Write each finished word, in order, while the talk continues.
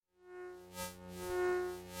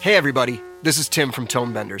Hey everybody, this is Tim from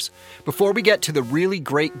Tonebenders. Before we get to the really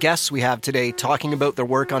great guests we have today talking about their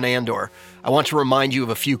work on Andor, I want to remind you of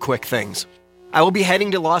a few quick things. I will be heading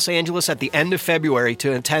to Los Angeles at the end of February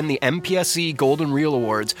to attend the MPSC Golden Reel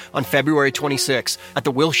Awards on February 26 at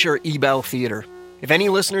the Wilshire Ebell Theatre. If any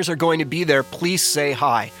listeners are going to be there, please say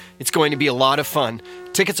hi. It's going to be a lot of fun.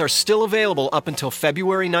 Tickets are still available up until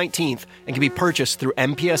February 19th and can be purchased through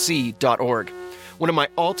mpse.org. One of my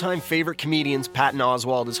all-time favorite comedians, Patton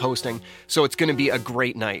Oswalt, is hosting, so it's going to be a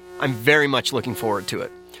great night. I'm very much looking forward to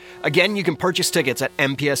it. Again, you can purchase tickets at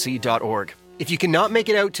mpse.org. If you cannot make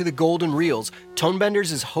it out to the Golden Reels,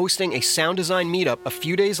 Tonebenders is hosting a sound design meetup a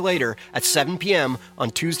few days later at 7 p.m.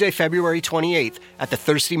 on Tuesday, February 28th at the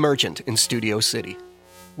Thirsty Merchant in Studio City.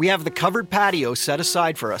 We have the covered patio set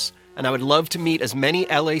aside for us, and I would love to meet as many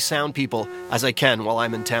LA sound people as I can while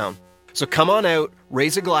I'm in town. So come on out,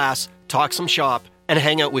 raise a glass, talk some shop, and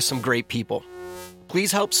hang out with some great people.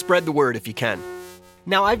 Please help spread the word if you can.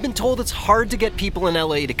 Now, I've been told it's hard to get people in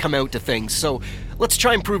LA to come out to things, so let's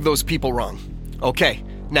try and prove those people wrong. Okay,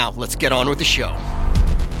 now let's get on with the show.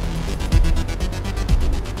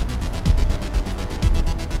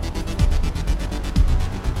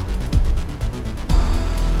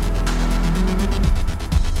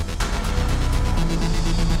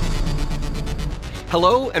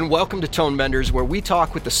 Hello and welcome to Tonebenders, where we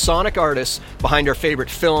talk with the sonic artists behind our favorite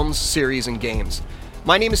films, series, and games.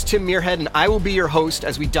 My name is Tim Muirhead, and I will be your host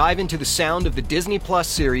as we dive into the sound of the Disney Plus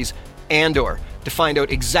series Andor to find out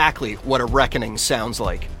exactly what a reckoning sounds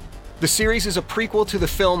like. The series is a prequel to the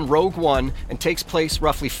film Rogue One and takes place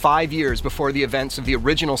roughly 5 years before the events of the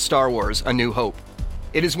original Star Wars: A New Hope.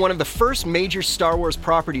 It is one of the first major Star Wars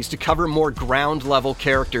properties to cover more ground-level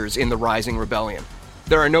characters in the Rising Rebellion.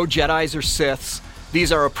 There are no Jedis or Siths.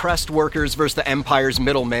 These are oppressed workers versus the Empire's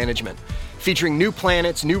middle management. Featuring new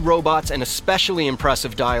planets, new robots, and especially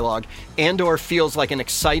impressive dialogue, Andor feels like an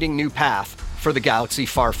exciting new path for the galaxy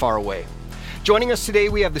far, far away. Joining us today,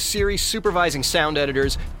 we have the series supervising sound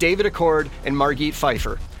editors, David Accord and Margit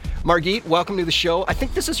Pfeiffer. Margit, welcome to the show. I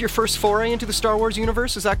think this is your first foray into the Star Wars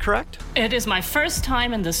universe, is that correct? It is my first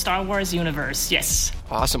time in the Star Wars universe, yes.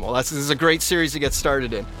 Awesome. Well, this is a great series to get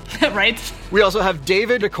started in. Right? We also have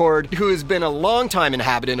David Accord, who has been a longtime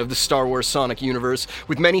inhabitant of the Star Wars Sonic universe,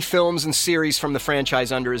 with many films and series from the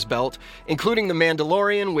franchise under his belt, including The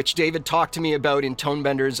Mandalorian, which David talked to me about in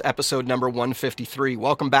Tonebenders episode number 153.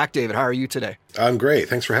 Welcome back, David. How are you today? I'm great.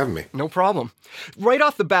 Thanks for having me. No problem. Right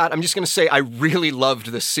off the bat, I'm just going to say I really loved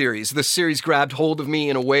this series. This series grabbed hold of me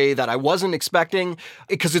in a way that I wasn't expecting,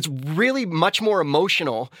 because it's really much more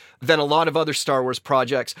emotional than a lot of other Star Wars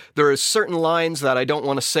projects. There are certain lines that I don't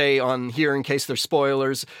want to say on here in case they're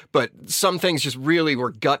spoilers, but some things just really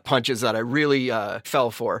were gut punches that I really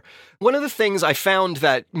fell for. One of the things I found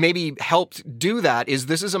that maybe helped do that is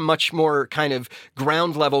this is a much more kind of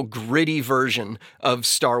ground level, gritty version of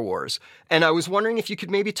Star Wars. And I was wondering if you could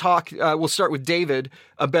maybe talk, we'll start with David,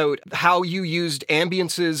 about how you used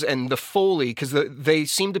ambiances and the Foley, because they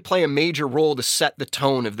seem to play a major role to set the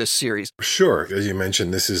tone of this series. Sure. As you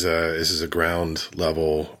mentioned, this is a ground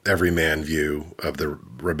level, everyman view of the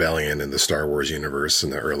rebellion in the Star Wars universe in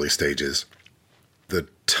the early stages. The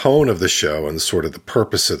tone of the show and sort of the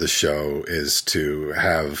purpose of the show is to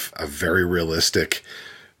have a very realistic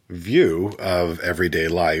view of everyday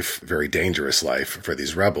life, very dangerous life for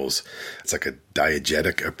these rebels. It's like a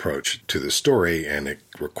diegetic approach to the story, and it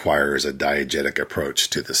requires a diegetic approach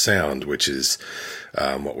to the sound, which is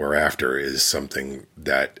what we're after, is something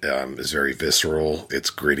that is very visceral, it's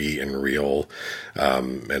gritty and real,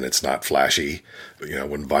 and it's not flashy. You know,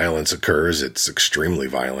 when violence occurs, it's extremely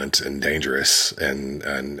violent and dangerous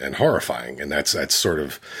and horrifying, and that's sort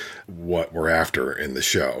of what we're after in the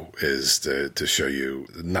show, is to show you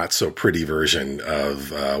the not so pretty version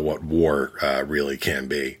of what war really can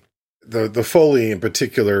be. The Foley in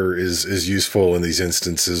particular is useful in these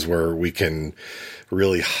instances where we can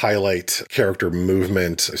really highlight character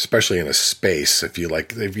movement, especially in a space. If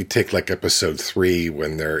you take like episode 3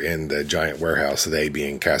 when they're in the giant warehouse, they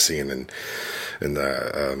being Cassian and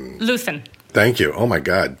the Luthen. Thank you. Oh my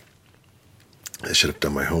God, I should have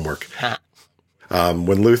done my homework.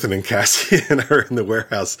 When Luthen and Cassian are in the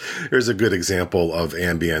warehouse, here's a good example of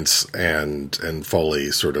ambience and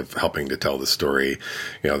Foley sort of helping to tell the story.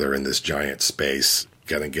 You know, they're in this giant space.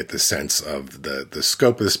 Got to get the sense of the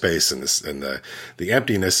scope of the space and the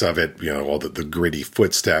emptiness of it. You know, all the gritty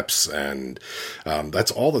footsteps, and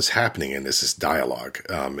that's all that's happening in this is dialogue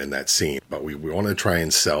in that scene. But we want to try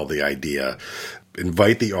and sell the idea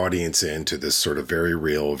invite the audience into this sort of very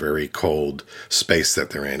real, very cold space that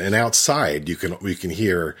they're in. And outside, we can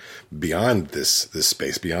hear beyond this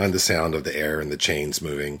space, beyond the sound of the air and the chains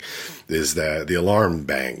moving, is the alarm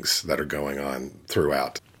bangs that are going on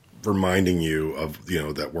throughout, reminding you of,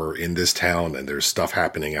 that we're in this town and there's stuff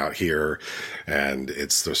happening out here. And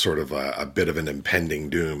it's the sort of a bit of an impending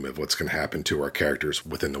doom of what's going to happen to our characters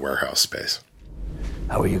within the warehouse space.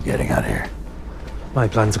 How are you getting out of here? My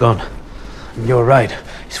plan's gone. You're right.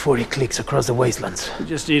 It's 40 clicks across the wastelands. We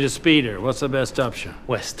just need a speeder. What's the best option?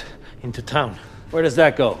 West, into town. Where does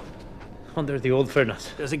that go? Under the old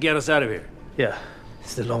furnace. Does it get us out of here? Yeah,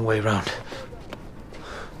 it's the long way round.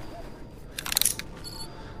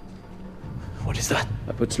 What is that?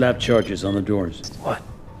 I put slap charges on the doors. What?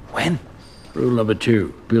 When? Rule number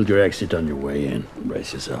 2. Build your exit on your way in.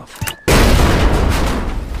 Brace yourself.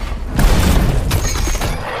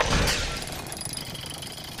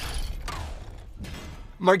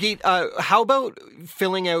 Margit, how about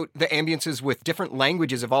filling out the ambiences with different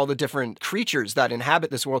languages of all the different creatures that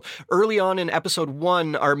inhabit this world? Early on in episode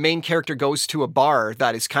 1, our main character goes to a bar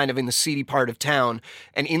that is kind of in the seedy part of town.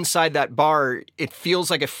 And inside that bar, it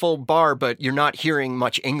feels like a full bar, but you're not hearing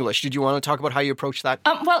much English. Did you want to talk about how you approach that?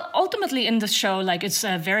 Well, ultimately in the show, it's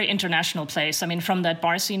a very international place. I mean, from that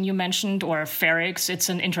bar scene you mentioned, or Ferrix,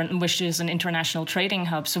 which is an international trading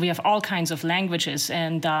hub. So we have all kinds of languages.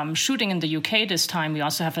 And shooting in the UK this time, we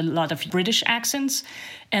also have a lot of British accents.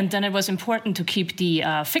 And then it was important to keep the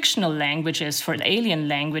fictional languages for the alien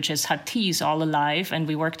languages, Huttese, all alive. And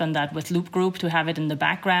we worked on that with Loop Group to have it in the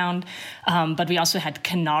background. But we also had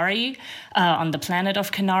Kenari. On the planet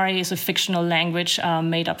of Kenari is a fictional language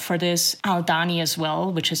made up for this. Aldani as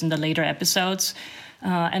well, which is in the later episodes.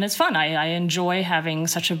 And it's fun. I enjoy having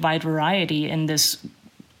such a wide variety in this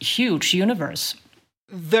huge universe.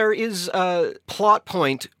 There is a plot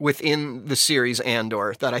point within the series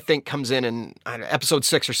Andor that I think comes in episode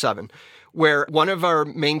 6 or 7, where one of our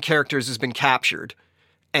main characters has been captured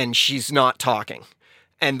and she's not talking.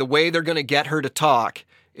 And the way they're going to get her to talk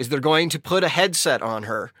is they're going to put a headset on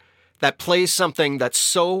her that plays something that's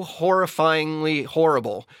so horrifyingly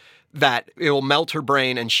horrible that it will melt her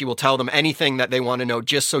brain and she will tell them anything that they want to know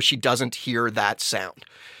just so she doesn't hear that sound.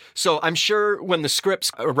 So I'm sure when the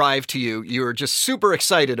scripts arrive to you, you're just super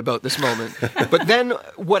excited about this moment. But then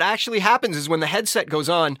what actually happens is when the headset goes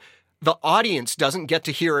on, the audience doesn't get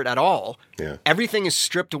to hear it at all. Yeah. Everything is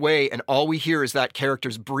stripped away, and all we hear is that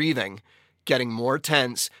character's breathing, getting more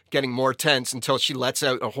tense until she lets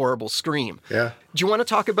out a horrible scream. Yeah. Do you want to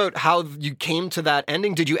talk about how you came to that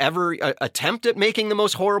ending? Did you ever attempt at making the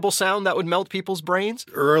most horrible sound that would melt people's brains?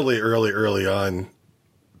 Early on,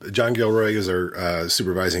 John Gilroy, as our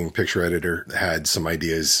supervising picture editor, had some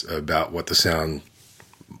ideas about what the sound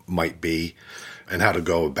might be and how to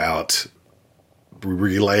go about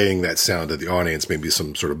relaying that sound to the audience, maybe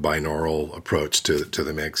some sort of binaural approach to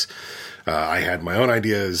the mix. I had my own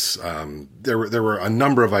ideas. There were a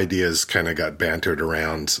number of ideas kind of got bantered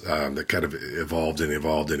around that kind of evolved.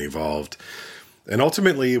 And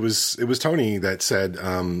ultimately, it was Tony that said,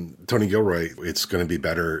 Tony Gilroy, it's going to be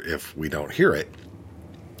better if we don't hear it.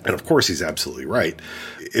 And of course, he's absolutely right.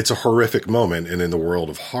 It's a horrific moment, and in the world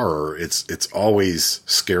of horror, it's always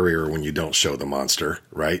scarier when you don't show the monster,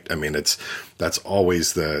 right? I mean, that's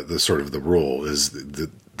always the sort of the rule is the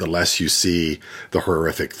less you see the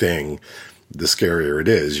horrific thing, the scarier it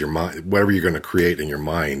is. Your mind, whatever you're going to create in your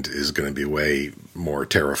mind, is going to be way more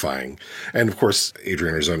terrifying. And of course,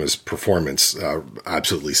 Adrian Arzona's performance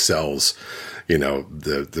absolutely sells.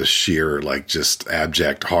 The sheer, just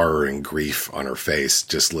abject horror and grief on her face,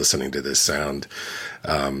 just listening to this sound.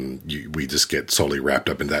 We just get totally wrapped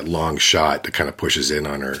up in that long shot that kind of pushes in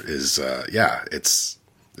on her is, it's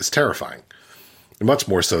terrifying. And much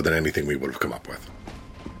more so than anything we would have come up with.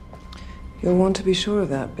 You'll want to be sure of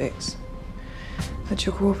that, Bix. That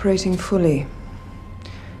you're cooperating fully.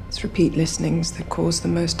 It's repeat listenings that cause the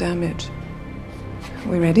most damage. Are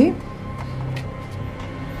we ready?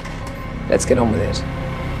 Let's get on with it.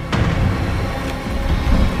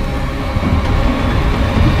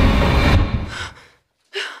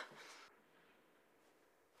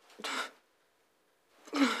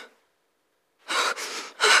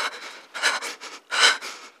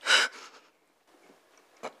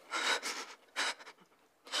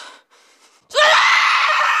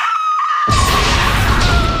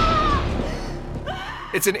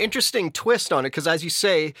 It's an interesting twist on it because, as you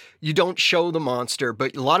say, you don't show the monster,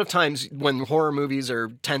 but a lot of times when horror movies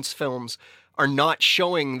or tense films are not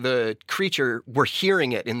showing the creature, we're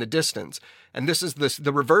hearing it in the distance. And this is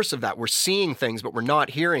the reverse of that. We're seeing things, but we're not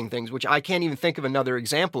hearing things, which I can't even think of another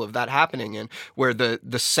example of that happening in, where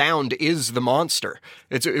the sound is the monster.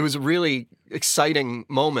 It was a really exciting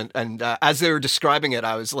moment. And as they were describing it,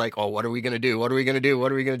 I was like, oh, what are we going to do? What are we going to do?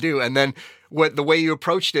 What are we going to do? And then the way you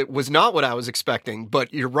approached it was not what I was expecting,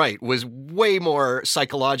 but you're right, was way more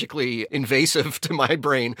psychologically invasive to my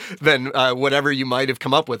brain than whatever you might have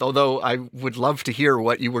come up with, although I would love to hear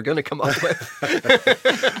what you were going to come up with.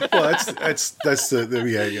 Well, that's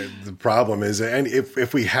the problem is, and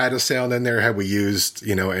if we had a sound in there, had we used,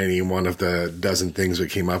 any one of the dozen things we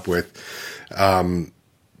came up with,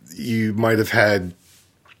 you might have had,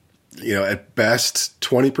 at best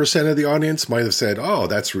 20% of the audience might have said, oh,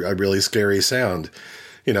 that's a really scary sound,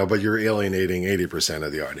 but you're alienating 80%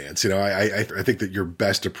 of the audience. I think that your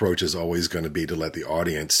best approach is always going to be to let the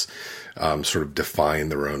audience sort of define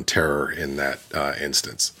their own terror in that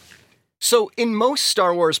instance. So in most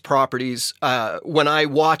Star Wars properties, when I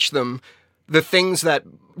watch them, the things that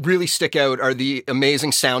really stick out are the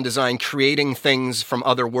amazing sound design, creating things from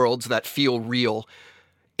other worlds that feel real.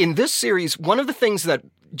 In this series, one of the things that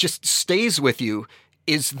just stays with you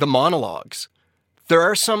is the monologues. There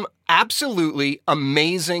are some absolutely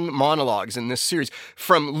amazing monologues in this series.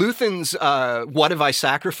 From Luthen's What Have I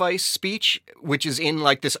Sacrificed speech, which is in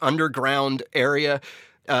like this underground area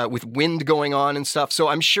with wind going on and stuff. So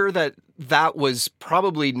I'm sure that was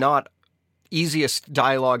probably not easiest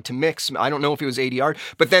dialogue to mix. I don't know if it was ADR,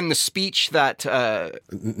 but then the speech that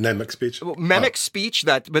Nemec speech, speech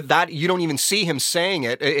that you don't even see him saying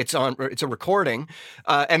it. It's a recording,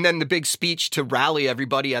 and then the big speech to rally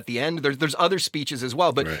everybody at the end. There's other speeches as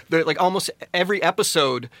well, but right. Like almost every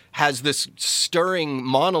episode has this stirring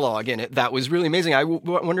monologue in it that was really amazing. I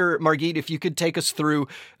wonder, Margit, if you could take us through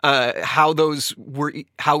how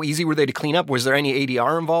easy were they to clean up? Was there any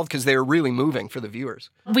ADR involved? Because they were really moving for the viewers.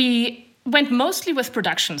 We went mostly with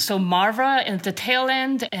production. So Marva at the tail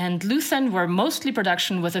end and Luthen were mostly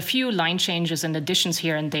production with a few line changes and additions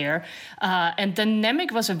here and there. And then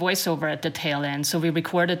Nemec was a voiceover at the tail end. So we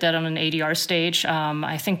recorded that on an ADR stage.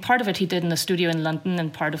 I think part of it he did in the studio in London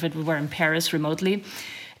and part of it we were in Paris remotely.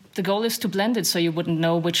 The goal is to blend it so you wouldn't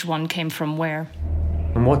know which one came from where.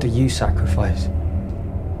 And what do you sacrifice?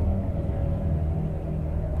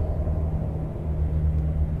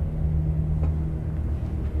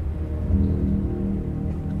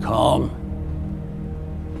 Calm,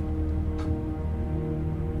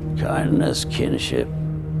 kindness, kinship,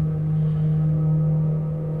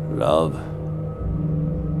 love.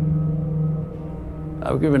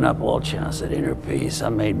 I've given up all chance at inner peace. I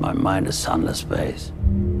made my mind a sunless space.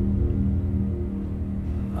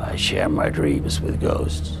 I share my dreams with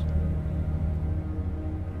ghosts.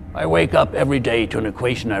 I wake up every day to an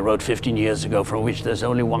equation I wrote 15 years ago from which there's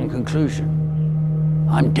only one conclusion.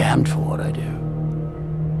 I'm damned for what I do.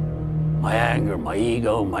 My anger, my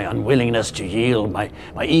ego, my unwillingness to yield, my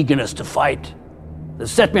eagerness to fight, that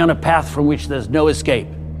set me on a path from which there's no escape.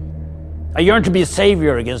 I yearned to be a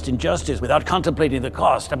savior against injustice without contemplating the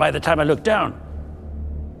cost, and by the time I looked down,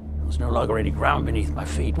 there was no longer any ground beneath my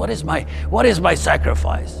feet. What is my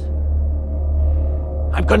sacrifice?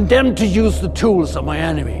 I'm condemned to use the tools of my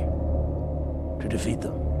enemy to defeat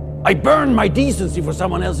them. I burn my decency for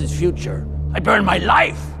someone else's future. I burn my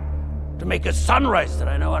life to make a sunrise that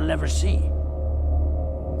I know I'll never see.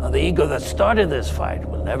 Now, the ego that started this fight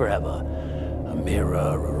will never have a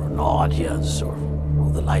mirror or an audience or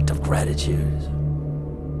the light of gratitude.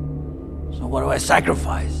 So what do I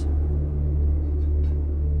sacrifice?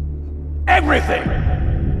 Everything!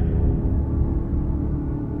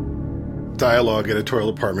 Dialogue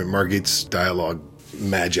editorial department, Margit's dialogue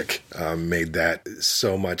magic made that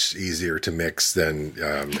so much easier to mix than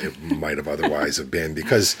it might have otherwise have been,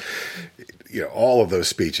 because all of those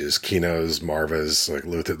speeches, Kino's, Marva's, like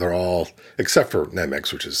Luther, they're all, except for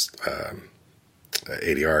Nemec's, which is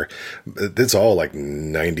ADR, it's all like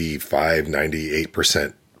 95,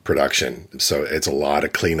 98% production. So it's a lot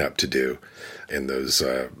of cleanup to do in those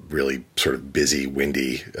really sort of busy,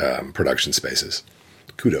 windy production spaces.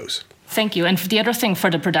 Kudos. Thank you. And the other thing for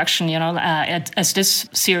the production, as this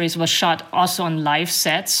series was shot also on live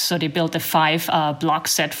sets, so they built a 5-block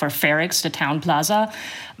set for Ferrix, the town plaza.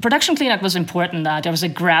 Production cleanup was important. There was a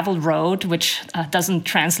gravel road, which doesn't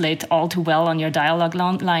translate all too well on your dialogue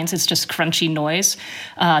lines. It's just crunchy noise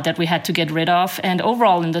that we had to get rid of. And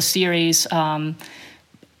overall in the series,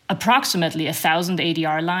 approximately 1,000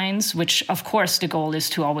 ADR lines, which of course the goal is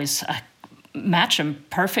to always match them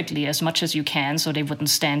perfectly as much as you can so they wouldn't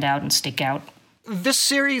stand out and stick out. This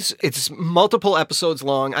series, it's multiple episodes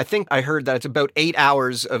long. I think I heard that it's about 8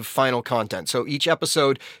 hours of final content. So each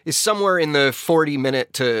episode is somewhere in the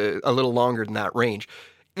 40-minute to a little longer than that range.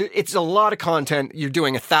 It's a lot of content. You're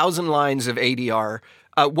doing 1,000 lines of ADR.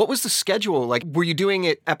 What was the schedule like? Were you doing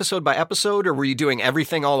it episode by episode, or were you doing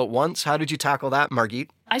everything all at once? How did you tackle that, Margit?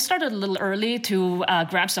 I started a little early to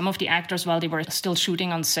grab some of the actors while they were still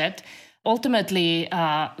shooting on set. Ultimately,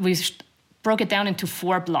 we broke it down into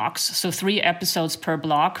 4 blocks, so 3 episodes per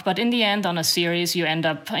block. But in the end, on a series, you end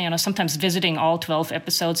up, sometimes visiting all 12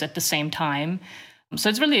 episodes at the same time. So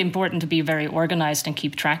it's really important to be very organized and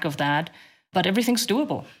keep track of that. But everything's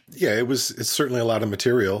doable. Yeah, it's certainly a lot of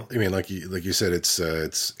material. I mean, like you said, it's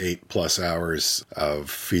 8+ hours of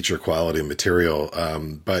feature quality material.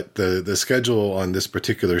 But the schedule on this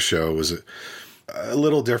particular show was a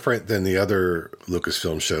little different than the other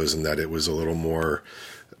Lucasfilm shows in that it was a little more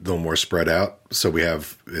spread out. So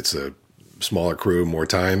it's a smaller crew, more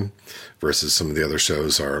time, versus some of the other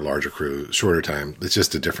shows are larger crew, shorter time. It's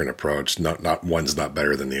just a different approach. Not one's not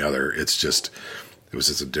better than the other. It was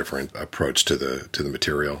just a different approach to the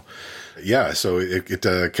material. Yeah, so it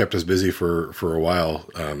kept us busy for a while.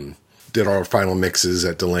 Did our final mixes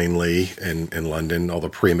at Delane Lee in London. All the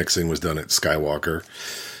pre-mixing was done at Skywalker.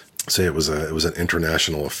 So it was an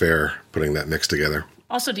international affair putting that mix together.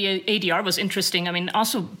 Also, the ADR was interesting. I mean,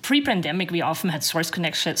 also pre-pandemic, we often had Source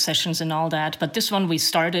Connect sessions and all that. But this one we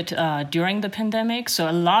started during the pandemic. So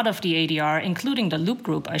a lot of the ADR, including the Loop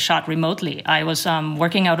Group, I shot remotely. I was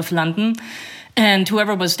working out of London. And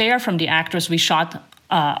whoever was there from the actors, we shot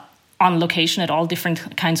on location at all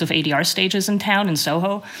different kinds of ADR stages in town, in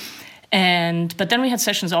Soho. But then we had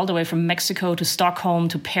sessions all the way from Mexico to Stockholm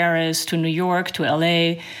to Paris to New York to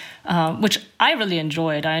LA, which I really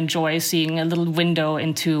enjoyed. I enjoy seeing a little window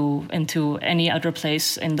into any other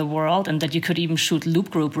place in the world, and that you could even shoot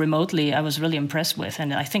Loop Group remotely. I was really impressed with,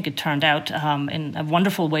 and I think it turned out in a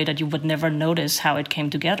wonderful way that you would never notice how it came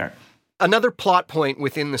together. Another plot point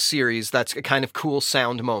within the series that's a kind of cool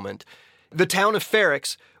sound moment. The town of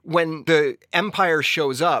Ferrix, when the Empire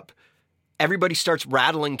shows up, everybody starts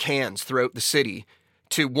rattling cans throughout the city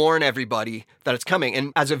to warn everybody that it's coming.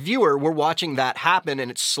 And as a viewer, we're watching that happen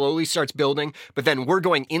and it slowly starts building, but then we're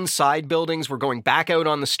going inside buildings, we're going back out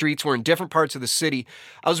on the streets, we're in different parts of the city.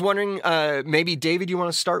 I was wondering, maybe David, you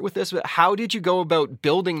want to start with this? But how did you go about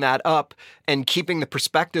building that up and keeping the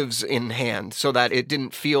perspectives in hand so that it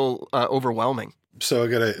didn't feel overwhelming? So I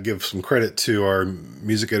got to give some credit to our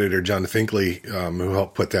music editor, John Finkley, who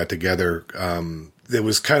helped put that together. There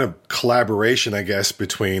was kind of collaboration, I guess,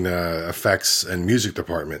 between effects and music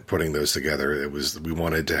department putting those together. We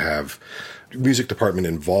wanted to have music department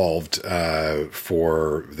involved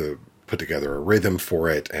put together a rhythm for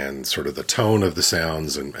it and sort of the tone of the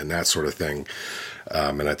sounds and that sort of thing.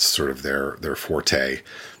 And that's sort of their forte.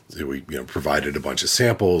 We provided a bunch of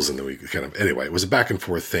samples, and then it was a back and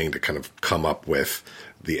forth thing to kind of come up with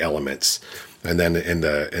the elements. And then in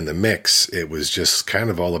the mix, it was just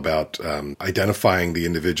kind of all about identifying the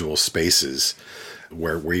individual spaces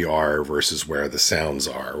where we are versus where the sounds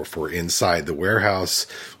are. If we're inside the warehouse,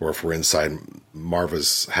 or if we're inside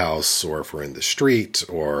Marva's house, or if we're in the street,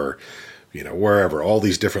 or wherever, all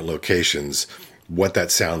these different locations, what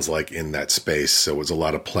that sounds like in that space. So it was a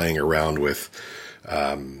lot of playing around with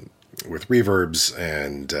reverbs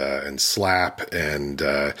and slap, and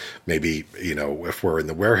maybe if we're in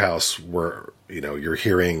the warehouse, you're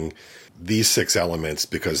hearing these 6 elements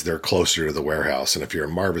because they're closer to the warehouse, and if you're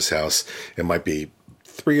in Marva's house, it might be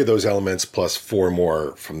 3 of those elements plus 4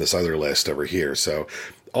 more from this other list over here. So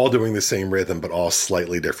all doing the same rhythm, but all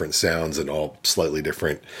slightly different sounds and all slightly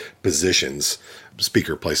different positions,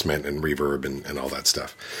 speaker placement and reverb and all that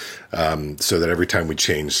stuff. So that every time we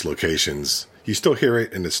change locations, you still hear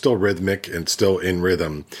it, and it's still rhythmic and still in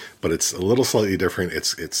rhythm, but it's a little slightly different.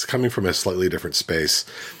 It's coming from a slightly different space,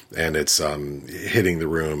 and it's hitting the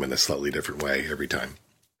room in a slightly different way every time.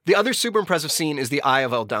 The other super impressive scene is the Eye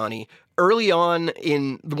of Aldhani. Early on,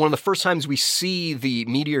 in one of the first times we see the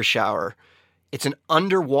meteor shower, it's an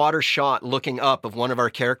underwater shot looking up of one of our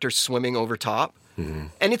characters swimming over top. Mm-hmm.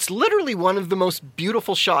 And it's literally one of the most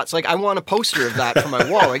beautiful shots. Like, I want a poster of that for my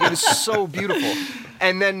wall. Like, it is so beautiful.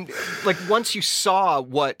 And then, like, once you saw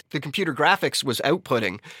what the computer graphics was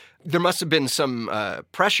outputting, there must have been some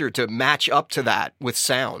pressure to match up to that with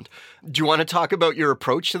sound. Do you want to talk about your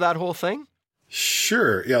approach to that whole thing?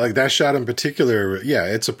 Sure. Yeah, like that shot in particular, yeah,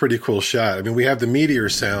 it's a pretty cool shot. I mean, we have the meteor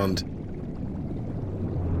sound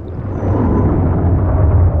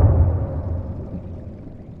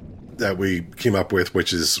that we came up with,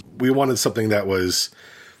 which is we wanted something that was,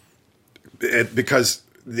 because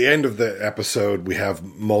the end of the episode, we have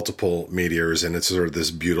multiple meteors, and it's sort of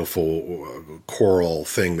this beautiful choral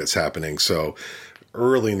thing that's happening. So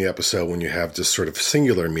early in the episode, when you have just sort of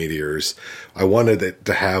singular meteors, I wanted it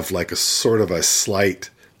to have like a sort of a slight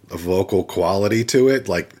vocal quality to it,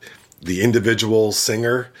 like the individual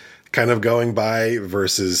singer kind of going by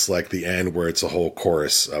versus like the end where it's a whole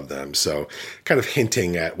chorus of them. So kind of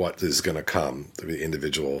hinting at what is going to come, the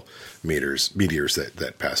individual meteors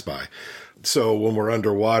that pass by. So when we're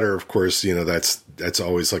underwater, of course, you know, that's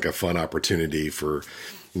always like a fun opportunity for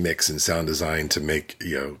mix and sound design to make,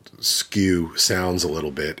 you know, skew sounds a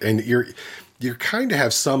little bit. And you kind of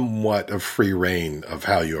have somewhat of free reign of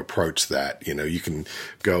how you approach that. You know, you can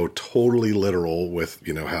go totally literal with,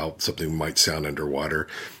 you know, how something might sound underwater,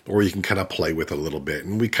 or you can kind of play with it a little bit.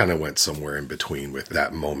 And we kind of went somewhere in between with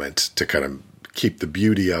that moment to kind of keep the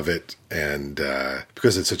beauty of it. And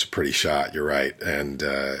because it's such a pretty shot, you're right. And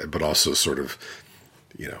but also sort of,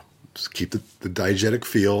 you know, just keep the diegetic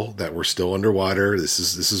feel that we're still underwater. This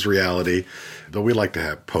is reality. But we like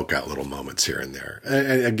to poke out little moments here and there.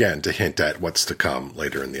 And again, to hint at what's to come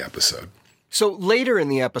later in the episode. So later in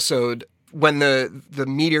the episode, when the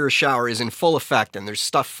meteor shower is in full effect and there's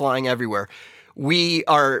stuff flying everywhere, we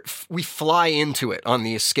fly into it on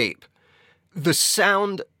the escape. The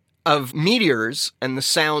sound of meteors and the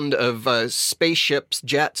sound of spaceships,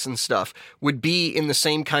 jets and stuff would be in the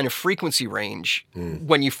same kind of frequency range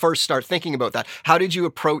when you first start thinking about that. How did you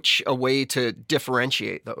approach a way to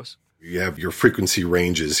differentiate those? You have your frequency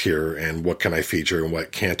ranges here and what can I feature and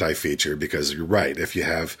what can't I feature, because you're right. If you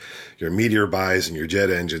have your meteor buys and your jet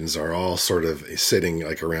engines are all sort of sitting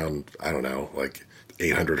like around, I don't know, like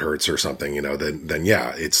 800 hertz or something, you know, then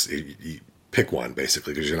yeah, you pick one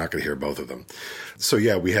basically, because you're not going to hear both of them. So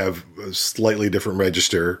yeah, we have a slightly different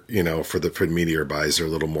register, you know, for the meteor buys. They're a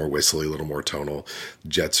little more whistly, a little more tonal.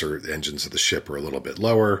 Jets or engines of the ship are a little bit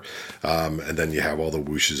lower. And then you have all the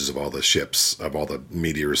whooshes of all the ships, of all the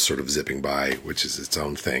meteors sort of zipping by, which is its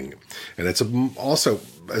own thing. And it's also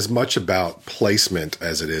as much about placement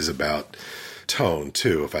as it is about tone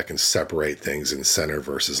too, if I can separate things in center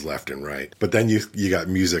versus left and right. But then you got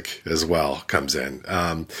music as well comes in.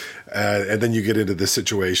 And then you get into this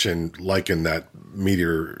situation like in that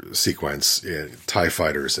meteor sequence, TIE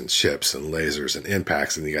fighters and ships and lasers and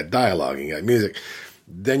impacts, and you got dialogue and you got music.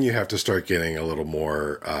 Then you have to start getting a little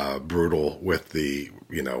more brutal with the,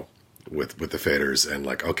 you know, with the faders and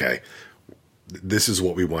like, okay, this is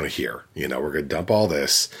what we want to hear. You know, we're going to dump all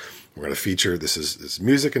this. We're going to feature, this is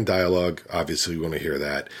music and dialogue. Obviously, we want to hear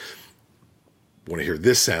that. We want to hear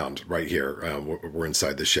this sound right here. We're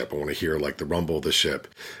inside the ship. I want to hear like the rumble of the ship.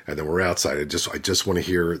 And then we're outside. I just want to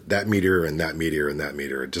hear that meteor and that meteor and that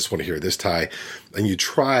meteor. I just want to hear this tie. And you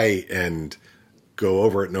try and go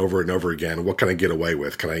over it and over and over again. What can I get away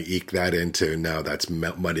with? Can I eke that into, no, that's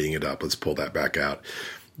muddying it up. Let's pull that back out.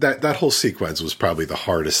 That whole sequence was probably the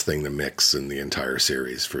hardest thing to mix in the entire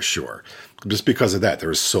series, for sure. Just because of that, there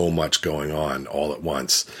was so much going on all at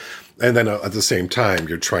once. And then at the same time,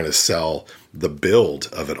 you're trying to sell the build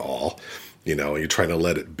of it all. You know, you're trying to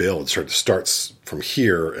let it build. So it starts from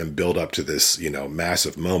here and build up to this, you know,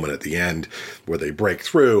 massive moment at the end where they break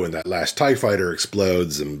through and that last TIE fighter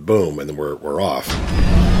explodes and boom, and then we're off.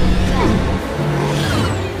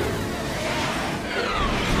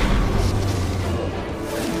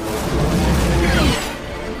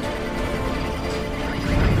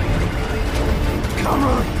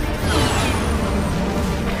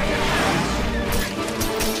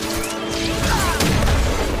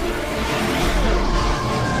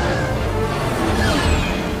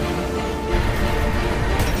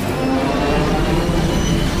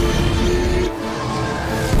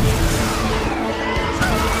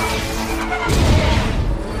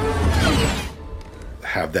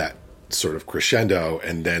 Have that sort of crescendo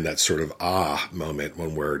and then that sort of moment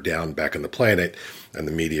when we're down back on the planet and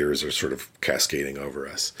the meteors are sort of cascading over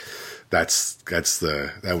us. That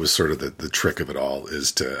was sort of the trick of it all,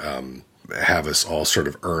 is to have us all sort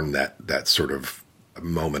of earn that sort of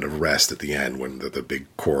moment of rest at the end when the big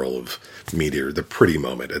coral of meteor, the pretty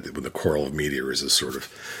moment when the coral of meteors is sort of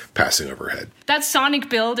passing overhead. That sonic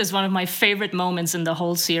build is one of my favorite moments in the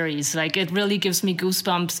whole series. Like, it really gives me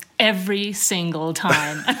goosebumps every single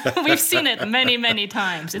time. We've seen it many, many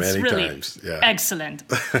times. It's really excellent.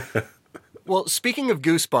 Well, speaking of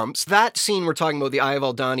goosebumps, that scene we're talking about, the Eye of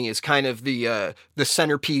Aldhani, is kind of the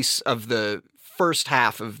centerpiece of the first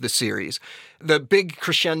half of the series. The big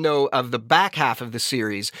crescendo of the back half of the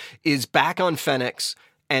series is back on Phoenix,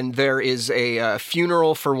 and there is a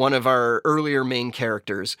funeral for one of our earlier main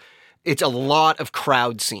characters. It's a lot of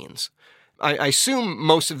crowd scenes. I assume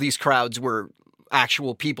most of these crowds were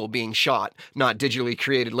actual people being shot, not digitally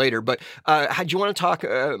created later. But do you want to talk,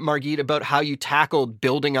 Margit, about how you tackled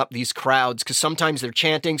building up these crowds? Because sometimes they're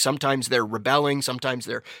chanting, sometimes they're rebelling, sometimes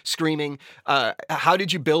they're screaming. How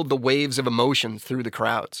did you build the waves of emotion through the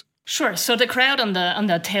crowds? Sure. So the crowd on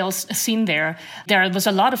the Tales scene there was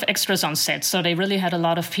a lot of extras on set. So they really had a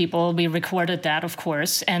lot of people. We recorded that, of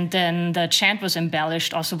course. And then the chant was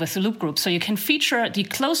embellished also with the loop group. So you can feature the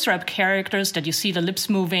closer-up characters that you see the lips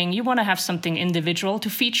moving. You want to have something individual to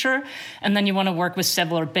feature. And then you want to work with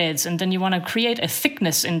several beds. And then you want to create a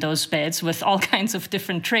thickness in those beds with all kinds of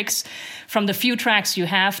different tricks from the few tracks you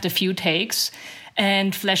have, the few takes,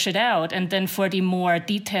 and flesh it out. And then for the more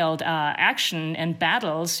detailed action and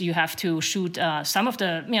battles, you have to shoot some of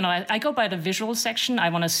the, I go by the visual section. I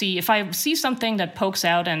want to see, if I see something that pokes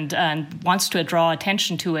out and wants to draw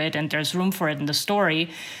attention to it and there's room for it in the story,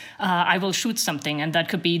 I will shoot something. And that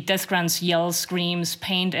could be death grunts, yells, screams,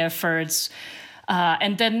 paint efforts.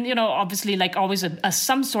 And then, obviously, like always,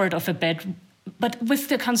 some sort of a bed, but with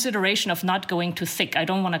the consideration of not going too thick. I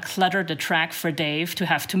don't want to clutter the track for Dave to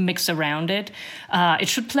have to mix around it. It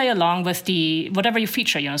should play along with whatever you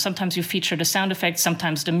feature. Sometimes you feature the sound effects,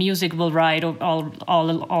 sometimes the music will ride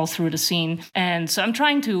all through the scene. And so I'm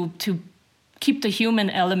trying to keep the human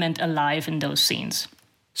element alive in those scenes.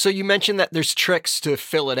 So you mentioned that there's tricks to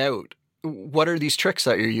fill it out. What are these tricks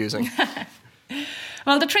that you're using?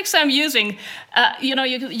 Well, the tricks I'm using,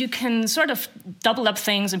 you can sort of double up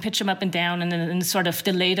things and pitch them up and down and then sort of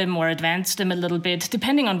delay them or advance them a little bit,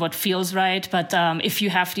 depending on what feels right. But if you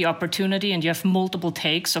have the opportunity and you have multiple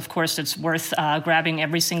takes, of course, it's worth grabbing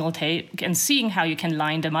every single take and seeing how you can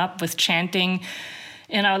line them up with chanting.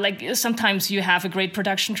 Like sometimes you have a great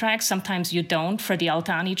production track, sometimes you don't. For the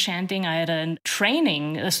Aldhani chanting, I had a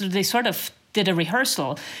training. So they sort of did a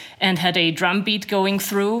rehearsal and had a drum beat going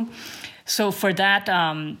through. So for that,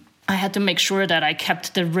 I had to make sure that I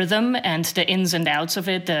kept the rhythm and the ins and outs of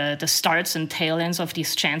it. The starts and tail ends of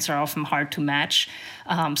these chants are often hard to match.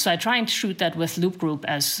 So I try and shoot that with loop group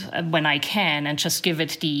when I can and just give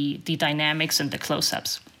it the dynamics and the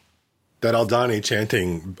close-ups. That Aldhani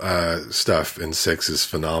chanting stuff in 6 is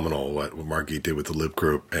phenomenal, what Margit did with the loop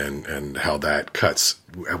group and how that cuts.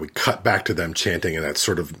 We cut back to them chanting, and that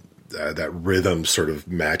sort of that rhythm sort of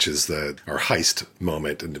matches our heist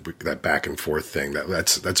moment and that back and forth thing.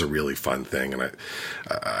 That's a really fun thing, and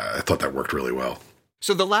I thought that worked really well.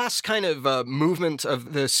 So the last kind of movement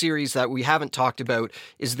of the series that we haven't talked about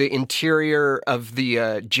is the interior of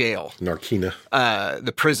the jail. Narkina.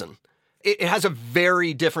 The prison. It has a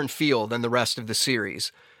very different feel than the rest of the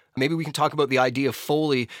series. Maybe we can talk about the idea of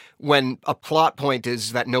Foley when a plot point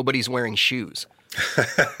is that nobody's wearing shoes.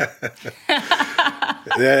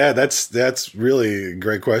 Yeah, that's really a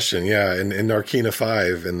great question. Yeah, in Narkina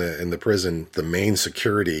 5 in the prison, the main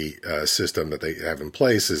security system that they have in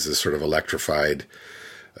place is this sort of electrified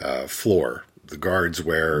floor. The guards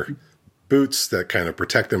wear boots that kind of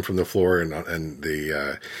protect them from the floor, and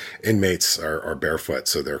the inmates are barefoot,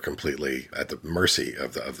 so they're completely at the mercy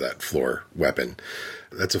of that floor weapon.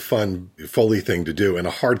 That's a fun Foley thing to do, and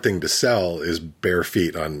a hard thing to sell is bare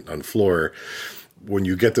feet on floor. When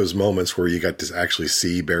you get those moments where you got to actually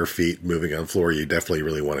see bare feet moving on floor, you definitely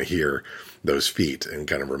really want to hear those feet and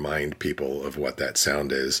kind of remind people of what that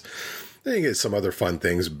sound is. Then you get some other fun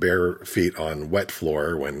things, bare feet on wet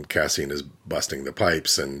floor when Cassian is busting the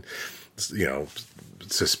pipes and,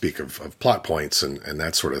 to speak of plot points and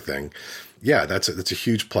that sort of thing. Yeah, that's a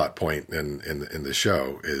huge plot point in the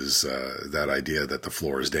show is that idea that the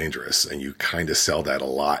floor is dangerous, and you kind of sell that a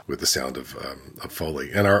lot with the sound of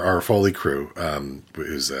Foley. And our Foley crew,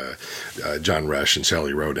 who's John Resch and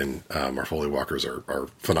Shelley Roden, our Foley walkers are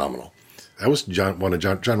phenomenal. That was John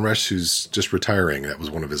Resch, who's just retiring. That was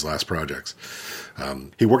one of his last projects.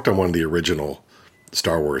 He worked on one of the original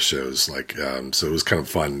Star Wars shows, so it was kind of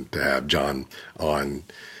fun to have John on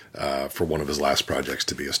for one of his last projects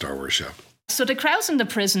to be a Star Wars show. So the crowds in the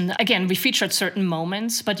prison, again, we featured certain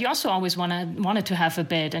moments, but you also always wanted to have a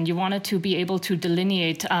bed, and you wanted to be able to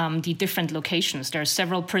delineate the different locations. There are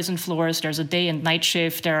several prison floors. There's a day and night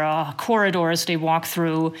shift. There are corridors they walk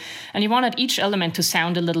through, and you wanted each element to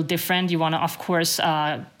sound a little different. You want to, of course,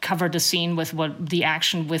 cover the scene with the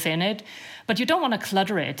action within it. But you don't want to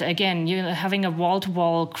clutter it. Again, having a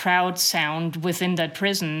wall-to-wall crowd sound within that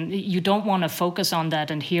prison, you don't want to focus on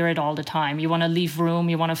that and hear it all the time. You want to leave room.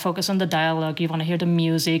 You want to focus on the dialogue. You want to hear the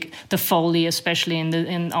music, the Foley, especially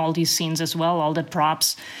in all these scenes as well, all the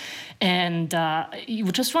props. And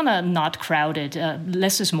you just want to not crowd it.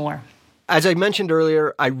 Less is more. As I mentioned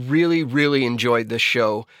earlier, I really, really enjoyed this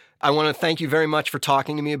show. I want to thank you very much for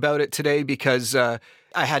talking to me about it today because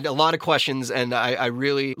I had a lot of questions, and I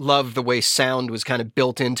really loved the way sound was kind of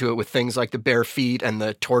built into it with things like the bare feet and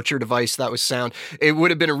the torture device that was sound. It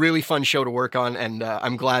would have been a really fun show to work on, and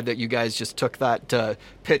I'm glad that you guys just took that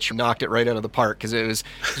pitch, knocked it right out of the park, because it was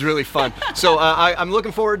really fun. So I'm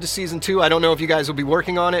looking forward to season 2. I don't know if you guys will be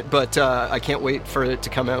working on it, but I can't wait for it to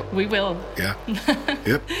come out. We will. Yeah.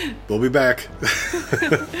 Yep. We'll be back.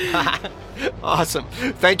 Awesome.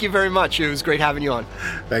 Thank you very much. It was great having you on.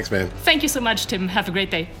 Thanks, man. Thank you so much, Tim. Have a great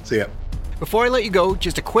day. See ya. Before I let you go,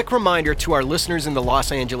 just a quick reminder to our listeners in the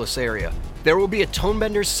Los Angeles area. There will be a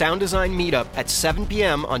Tonebenders sound design meetup at 7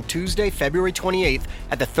 p.m. on Tuesday, February 28th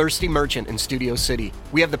at the Thirsty Merchant in Studio City.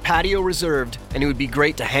 We have the patio reserved, and it would be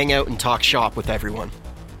great to hang out and talk shop with everyone.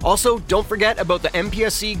 Also, don't forget about the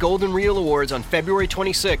MPSC Golden Reel Awards on February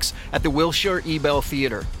 26th at the Wilshire Ebell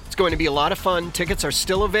Theatre. It's going to be a lot of fun. Tickets are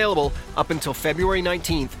still available up until February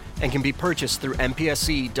 19th and can be purchased through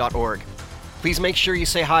mpsc.org. Please make sure you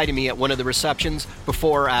say hi to me at one of the receptions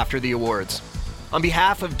before or after the awards. On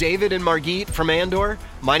behalf of David and Margit from Andor,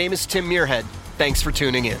 my name is Tim Muirhead. Thanks for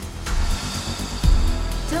tuning in.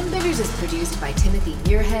 Tonebenders is produced by Timothy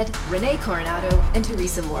Muirhead, Renee Coronado, and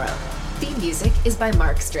Teresa Morrow. Theme music is by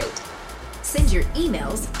Mark Strait. Send your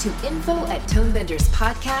emails to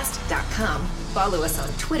info@tonebenderspodcast.com. Follow us on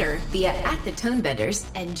Twitter via @TheTonebenders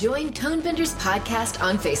and join Tonebenders Podcast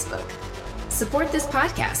on Facebook. Support this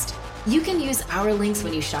podcast. You can use our links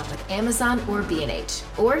when you shop with Amazon or B&H,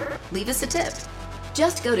 or leave us a tip.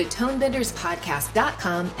 Just go to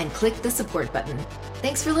tonebenderspodcast.com and click the support button.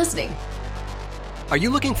 Thanks for listening. Are you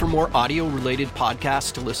looking for more audio-related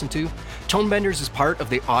podcasts to listen to? Tonebenders is part of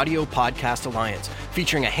the Audio Podcast Alliance,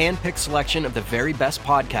 featuring a hand-picked selection of the very best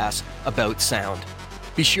podcasts about sound.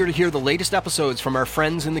 Be sure to hear the latest episodes from our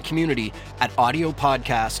friends in the community at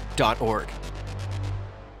audiopodcast.org.